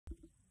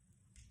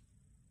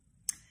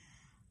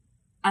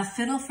A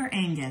Fiddle for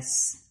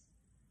Angus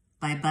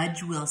by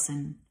Budge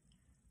Wilson.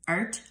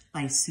 Art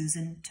by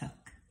Susan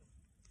Tooke.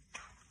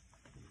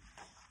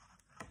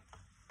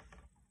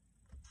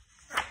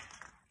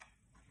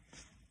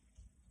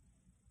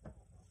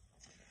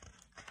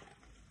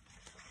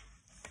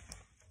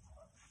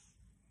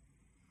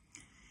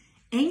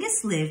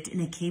 Angus lived in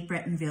a Cape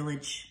Breton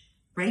village,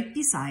 right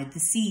beside the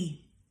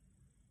sea.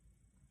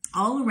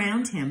 All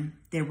around him,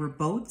 there were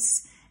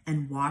boats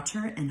and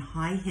water and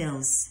high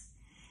hills.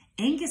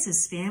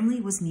 Angus's family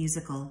was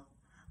musical.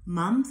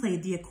 Mum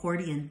played the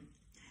accordion.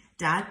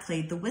 Dad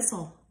played the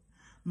whistle.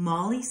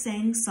 Molly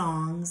sang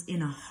songs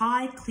in a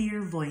high,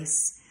 clear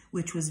voice,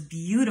 which was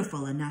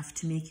beautiful enough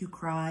to make you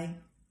cry.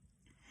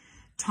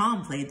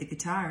 Tom played the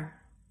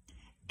guitar.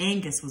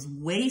 Angus was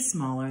way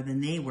smaller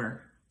than they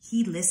were.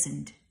 He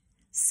listened.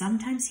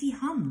 Sometimes he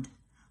hummed.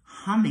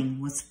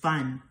 Humming was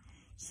fun.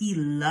 He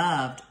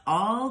loved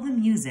all the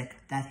music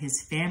that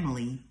his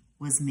family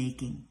was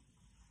making.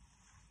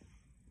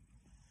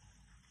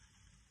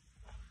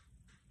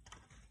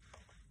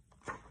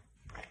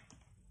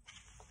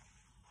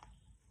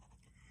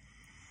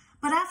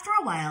 But after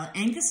a while,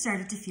 Angus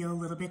started to feel a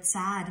little bit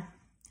sad.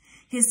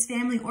 His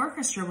family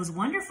orchestra was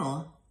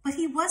wonderful, but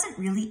he wasn't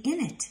really in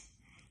it.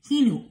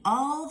 He knew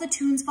all the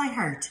tunes by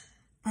heart,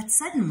 but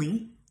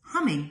suddenly,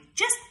 humming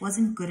just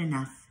wasn't good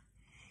enough.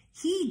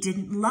 He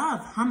didn't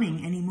love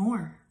humming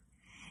anymore.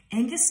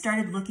 Angus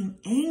started looking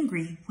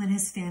angry when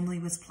his family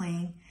was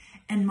playing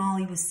and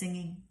Molly was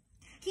singing.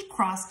 He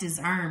crossed his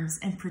arms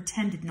and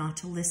pretended not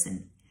to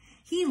listen.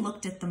 He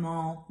looked at them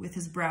all with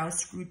his brows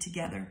screwed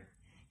together.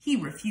 He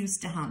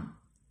refused to hum.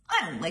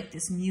 I don't like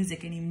this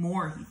music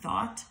anymore, he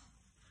thought.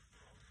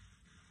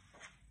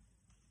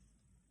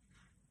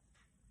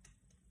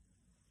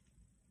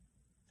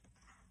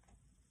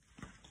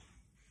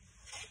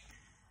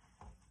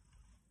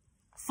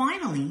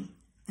 Finally,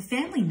 the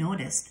family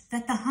noticed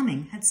that the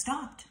humming had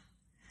stopped.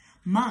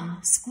 Mum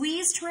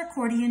squeezed her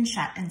accordion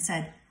shut and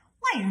said,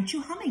 "Why aren't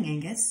you humming,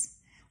 Angus?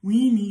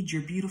 We need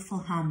your beautiful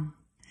hum.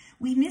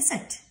 We miss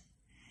it."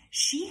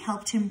 She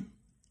held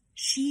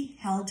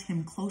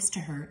him close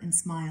to her and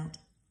smiled.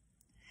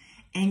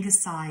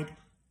 Angus sighed.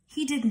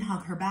 He didn't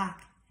hug her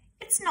back.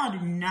 "It's not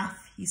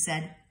enough," he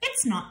said.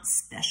 "It's not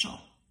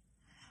special."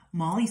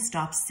 Molly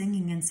stopped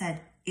singing and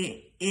said,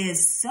 "It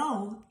is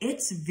so.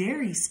 It's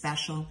very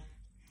special.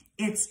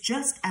 It's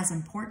just as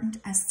important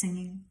as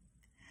singing."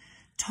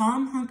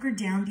 Tom hunkered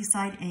down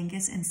beside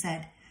Angus and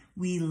said,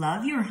 "We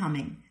love your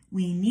humming.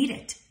 We need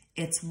it.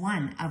 It's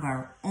one of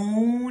our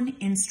own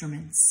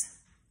instruments."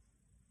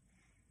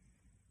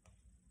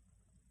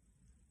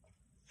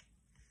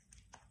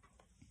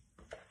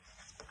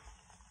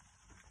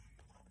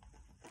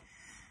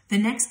 The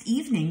next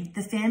evening,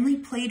 the family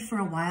played for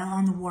a while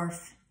on the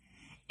wharf.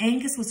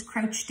 Angus was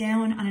crouched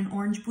down on an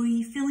orange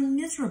buoy, feeling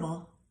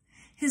miserable.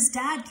 His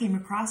dad came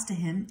across to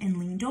him and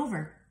leaned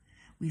over.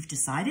 "We've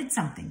decided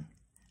something."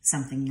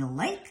 "Something you'll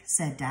like,"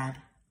 said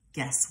Dad.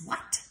 "Guess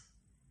what?"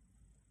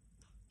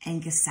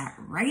 Angus sat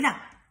right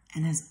up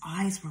and his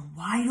eyes were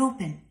wide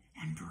open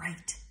and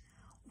bright.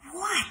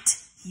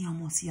 "What?" he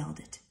almost yelled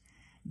it.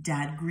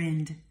 Dad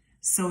grinned.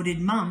 So did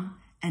Mum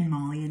and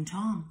Molly and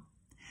Tom.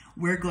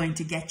 "We're going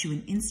to get you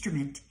an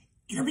instrument.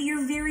 It'll be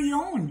your very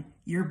own.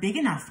 You're big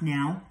enough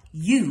now.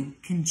 You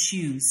can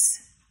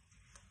choose."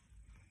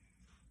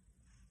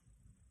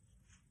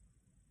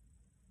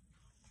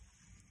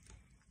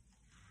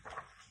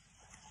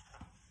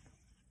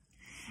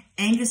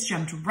 Angus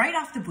jumped right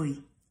off the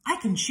buoy. "I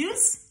can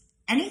choose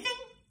anything?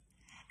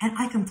 And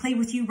I can play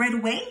with you right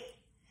away?"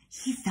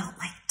 He felt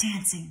like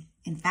dancing.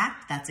 In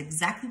fact, that's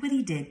exactly what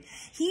he did.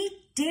 He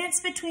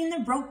danced between the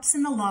ropes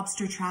and the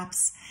lobster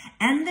traps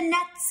and the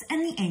nets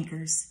and the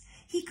anchors.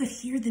 He could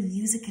hear the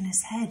music in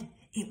his head.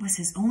 It was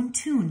his own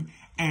tune,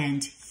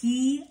 and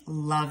he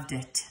loved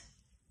it.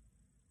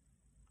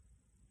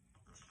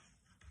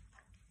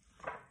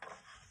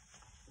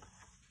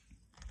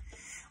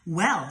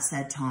 "Well,"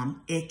 said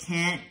Tom, "it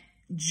can't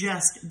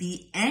just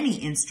be any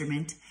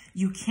instrument.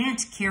 You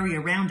can't carry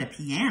around a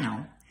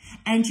piano.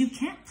 And you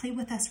can't play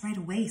with us right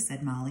away,"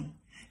 said Molly.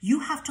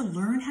 "You have to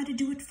learn how to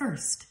do it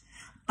first.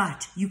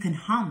 But you can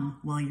hum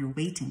while you're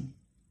waiting."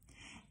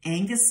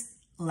 Angus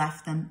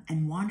left them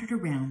and wandered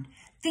around,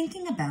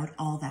 thinking about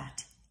all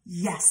that.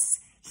 Yes,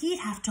 he'd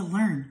have to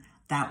learn.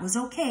 That was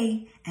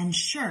okay, and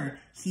sure,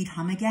 he'd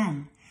hum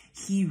again.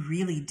 He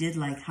really did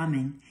like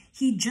humming.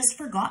 He'd just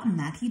forgotten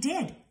that he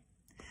did.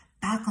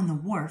 Back on the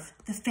wharf,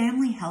 the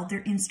family held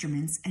their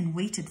instruments and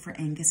waited for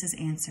Angus's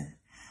answer.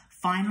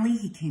 Finally,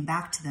 he came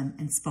back to them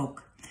and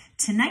spoke.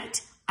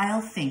 "Tonight,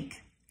 I'll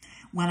think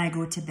when I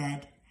go to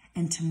bed,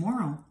 and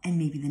tomorrow, and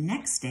maybe the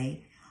next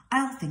day,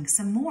 I'll think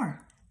some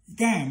more.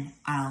 Then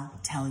I'll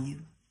tell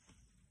you."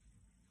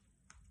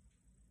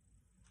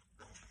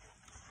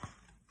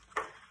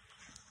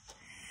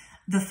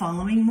 The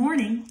following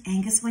morning,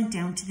 Angus went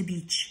down to the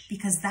beach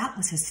because that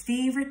was his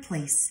favorite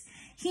place.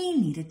 He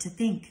needed to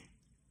think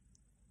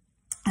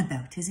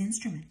about his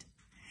instrument.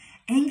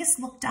 Angus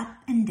looked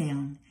up and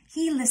down.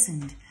 He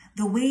listened,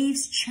 The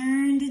waves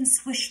churned and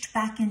swished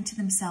back into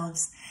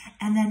themselves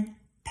and then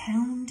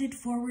pounded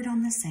forward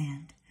on the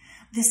sand.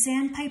 The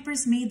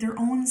sandpipers made their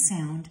own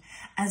sound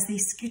as they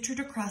skittered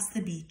across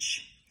the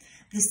beach.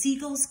 The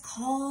seagulls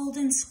called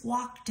and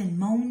squawked and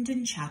moaned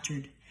and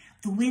chattered.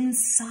 The wind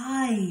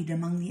sighed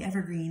among the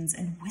evergreens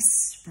and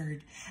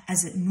whispered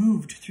as it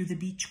moved through the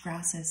beach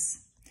grasses.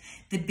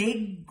 The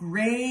big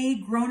gray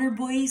groaner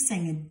boy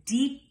sang a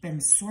deep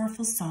and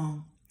sorrowful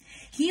song.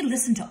 He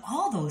listened to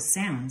all those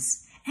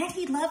sounds, and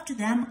he loved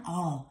them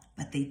all,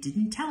 but they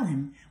didn't tell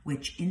him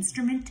which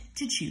instrument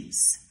to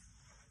choose.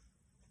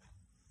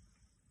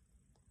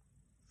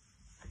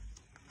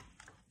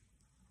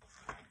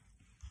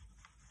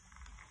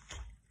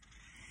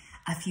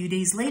 A few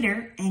days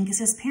later,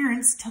 Angus's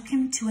parents took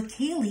him to a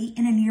ceilidh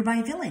in a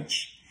nearby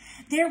village.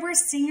 There were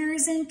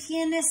singers and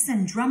pianists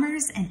and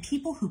drummers and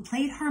people who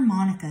played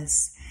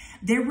harmonicas.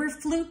 There were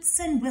flutes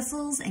and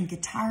whistles and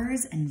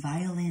guitars and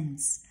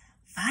violins.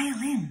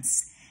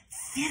 Violins,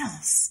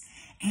 fiddles.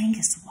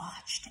 Angus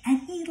watched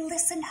and he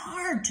listened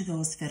hard to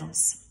those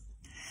fiddles.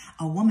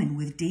 A woman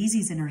with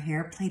daisies in her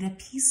hair played a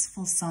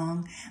peaceful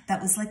song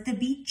that was like the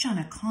beach on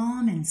a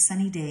calm and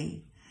sunny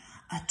day.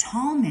 A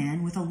tall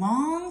man with a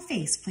long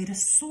face played a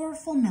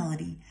sorrowful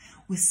melody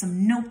with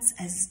some notes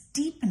as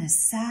deep and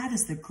as sad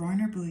as the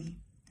groaner buoy.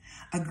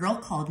 A girl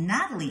called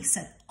Natalie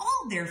set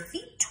all their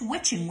feet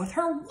twitching with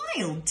her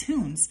wild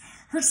tunes,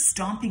 her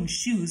stomping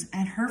shoes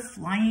and her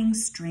flying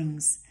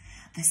strings.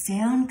 The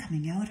sound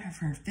coming out of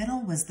her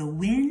fiddle was the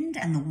wind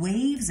and the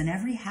waves and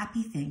every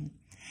happy thing.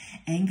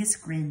 Angus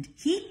grinned.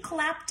 He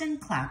clapped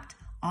and clapped.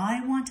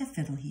 I want a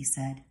fiddle, he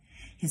said.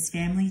 His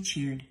family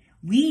cheered.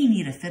 We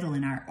need a fiddle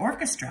in our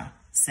orchestra,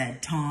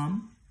 said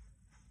Tom.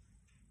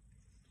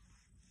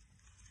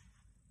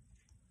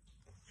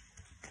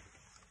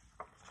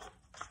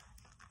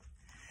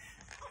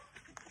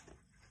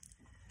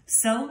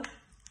 So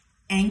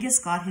Angus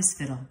got his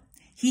fiddle.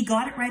 He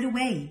got it right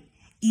away,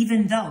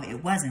 even though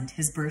it wasn't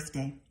his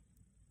birthday.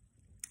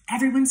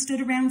 Everyone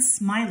stood around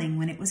smiling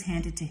when it was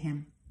handed to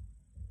him.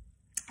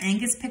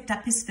 Angus picked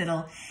up his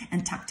fiddle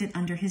and tucked it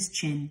under his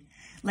chin,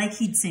 like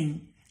he'd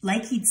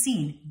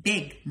seen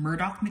Big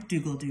Murdoch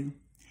McDougall do.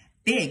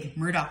 Big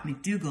Murdoch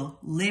McDougall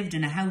lived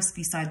in a house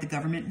beside the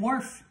government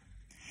wharf.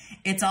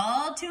 It's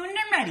all tuned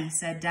and ready,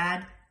 said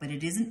Dad, but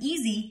it isn't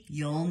easy.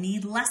 You'll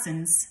need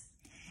lessons.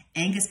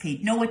 Angus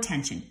paid no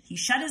attention. He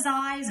shut his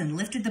eyes and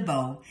lifted the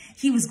bow.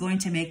 He was going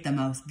to make the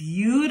most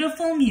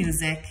beautiful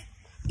music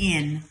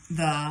in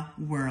the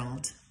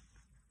world.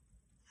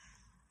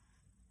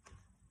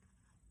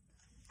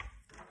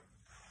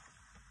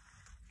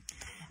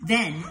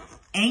 Then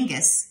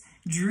Angus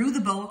drew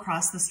the bow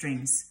across the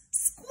strings.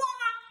 Squawk!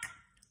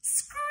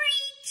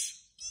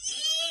 Screech!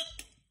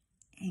 Eek!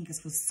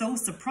 Angus was so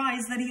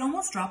surprised that he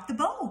almost dropped the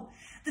bow.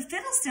 The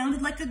fiddle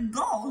sounded like a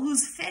gull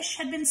whose fish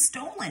had been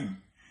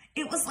stolen.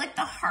 It was like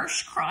the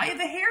harsh cry of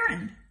a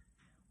heron.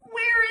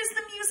 Where is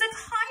the music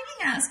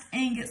hiding? Asked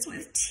Angus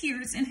with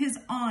tears in his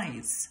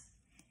eyes.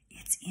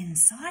 It's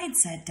inside,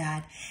 said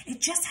Dad. It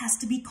just has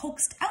to be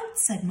coaxed out,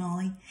 said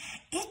Molly.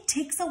 It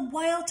takes a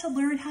while to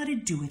learn how to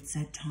do it,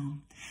 said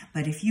Tom.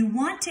 But if you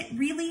want it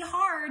really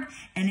hard,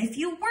 and if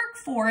you work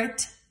for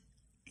it,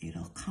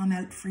 it'll come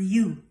out for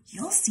you.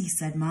 You'll see,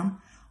 said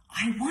Mom.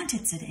 I want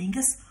it, said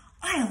Angus.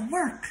 I'll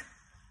work.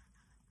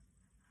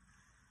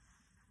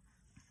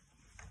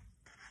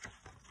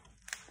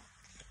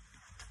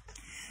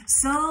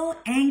 So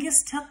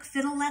Angus took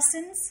fiddle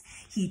lessons.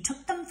 He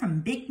took them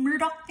from Big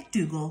Murdoch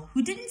McDougall,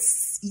 who didn't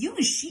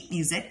use sheet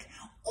music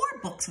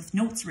or books with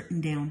notes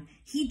written down.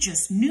 He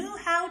just knew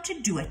how to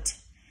do it.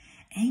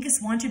 Angus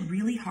wanted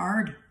really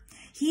hard.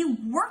 He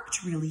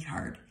worked really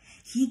hard.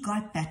 He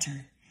got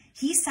better.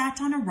 He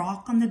sat on a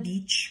rock on the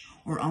beach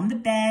or on the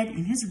bed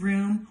in his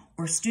room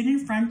or stood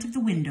in front of the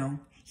window.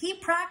 He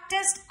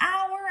practiced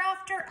hour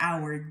after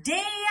hour,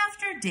 day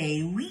after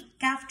day, week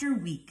after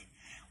week.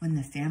 When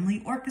the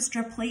family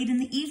orchestra played in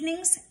the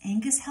evenings,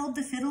 Angus held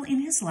the fiddle in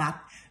his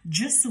lap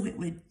just so it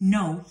would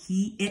know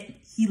he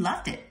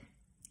loved it,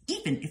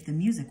 even if the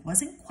music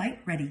wasn't quite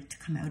ready to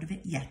come out of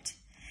it yet.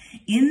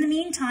 In the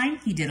meantime,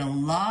 he did a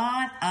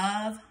lot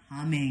of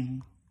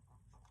humming.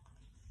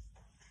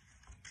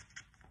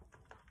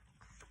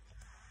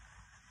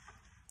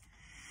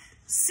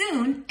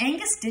 Soon,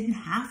 Angus didn't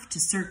have to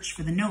search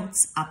for the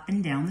notes up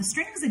and down the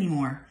strings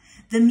anymore.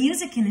 The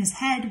music in his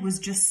head was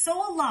just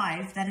so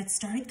alive that it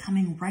started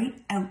coming right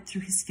out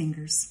through his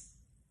fingers.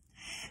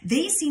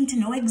 They seemed to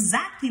know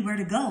exactly where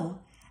to go,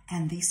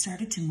 and they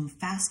started to move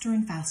faster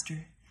and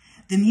faster.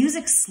 The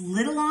music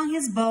slid along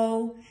his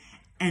bow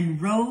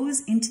and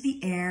rose into the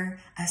air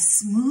as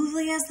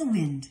smoothly as the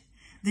wind.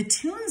 The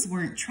tunes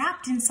weren't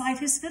trapped inside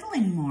his fiddle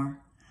anymore.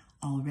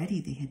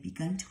 Already they had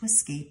begun to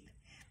escape.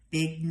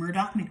 Big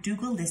Murdoch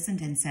McDougall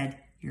listened and said,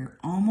 "You're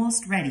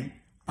almost ready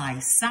by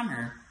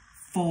summer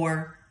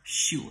for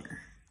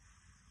sure."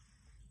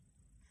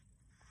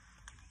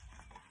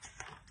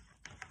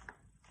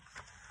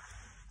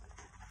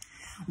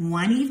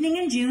 One evening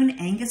in June,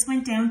 Angus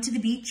went down to the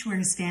beach where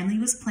his family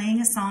was playing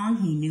a song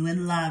he knew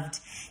and loved.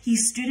 He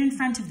stood in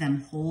front of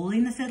them,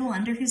 holding the fiddle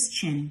under his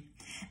chin.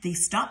 They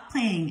stopped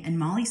playing and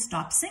Molly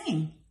stopped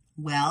singing.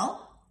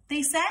 "Well,"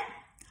 they said.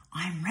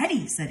 "I'm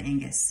ready," said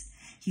Angus.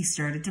 He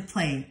started to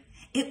play.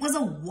 It was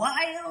a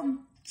wild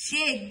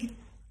jig,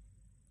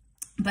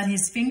 but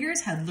his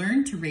fingers had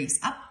learned to race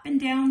up and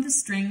down the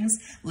strings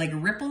like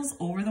ripples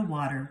over the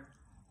water.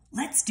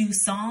 "Let's do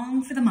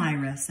Song for the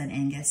Myra," said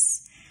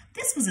Angus.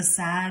 This was a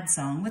sad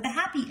song with a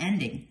happy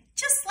ending,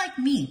 just like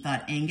me,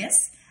 thought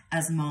Angus,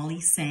 as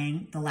Molly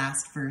sang the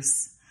last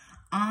verse.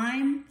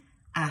 I'm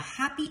a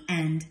happy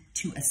end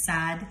to a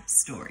sad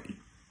story.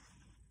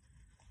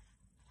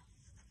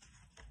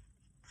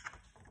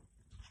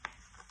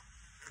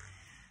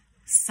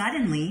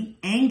 Suddenly,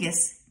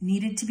 Angus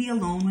needed to be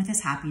alone with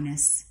his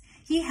happiness.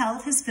 He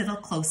held his fiddle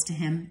close to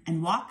him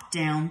and walked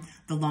down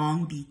the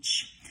long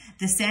beach.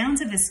 The sounds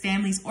of his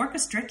family's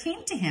orchestra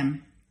came to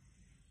him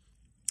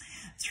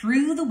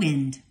through the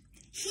wind.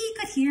 He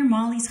could hear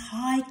Molly's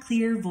high,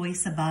 clear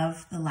voice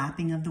above the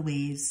lapping of the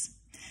waves.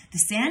 The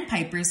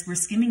sandpipers were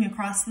skimming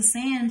across the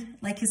sand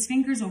like his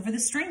fingers over the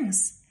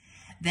strings.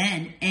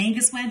 Then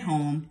Angus went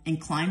home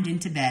and climbed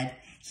into bed.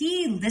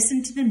 He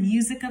listened to the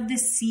music of the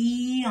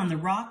sea on the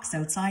rocks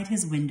outside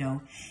his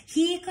window.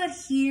 He could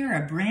hear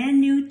a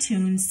brand new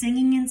tune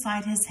singing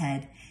inside his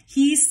head.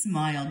 He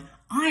smiled.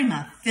 "I'm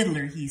a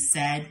fiddler," he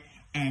said,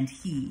 and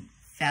he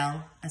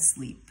fell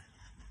asleep.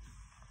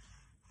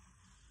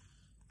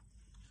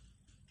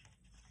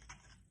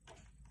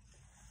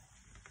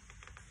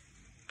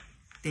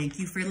 Thank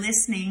you for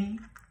listening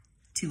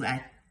to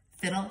A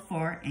Fiddle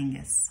for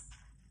Angus.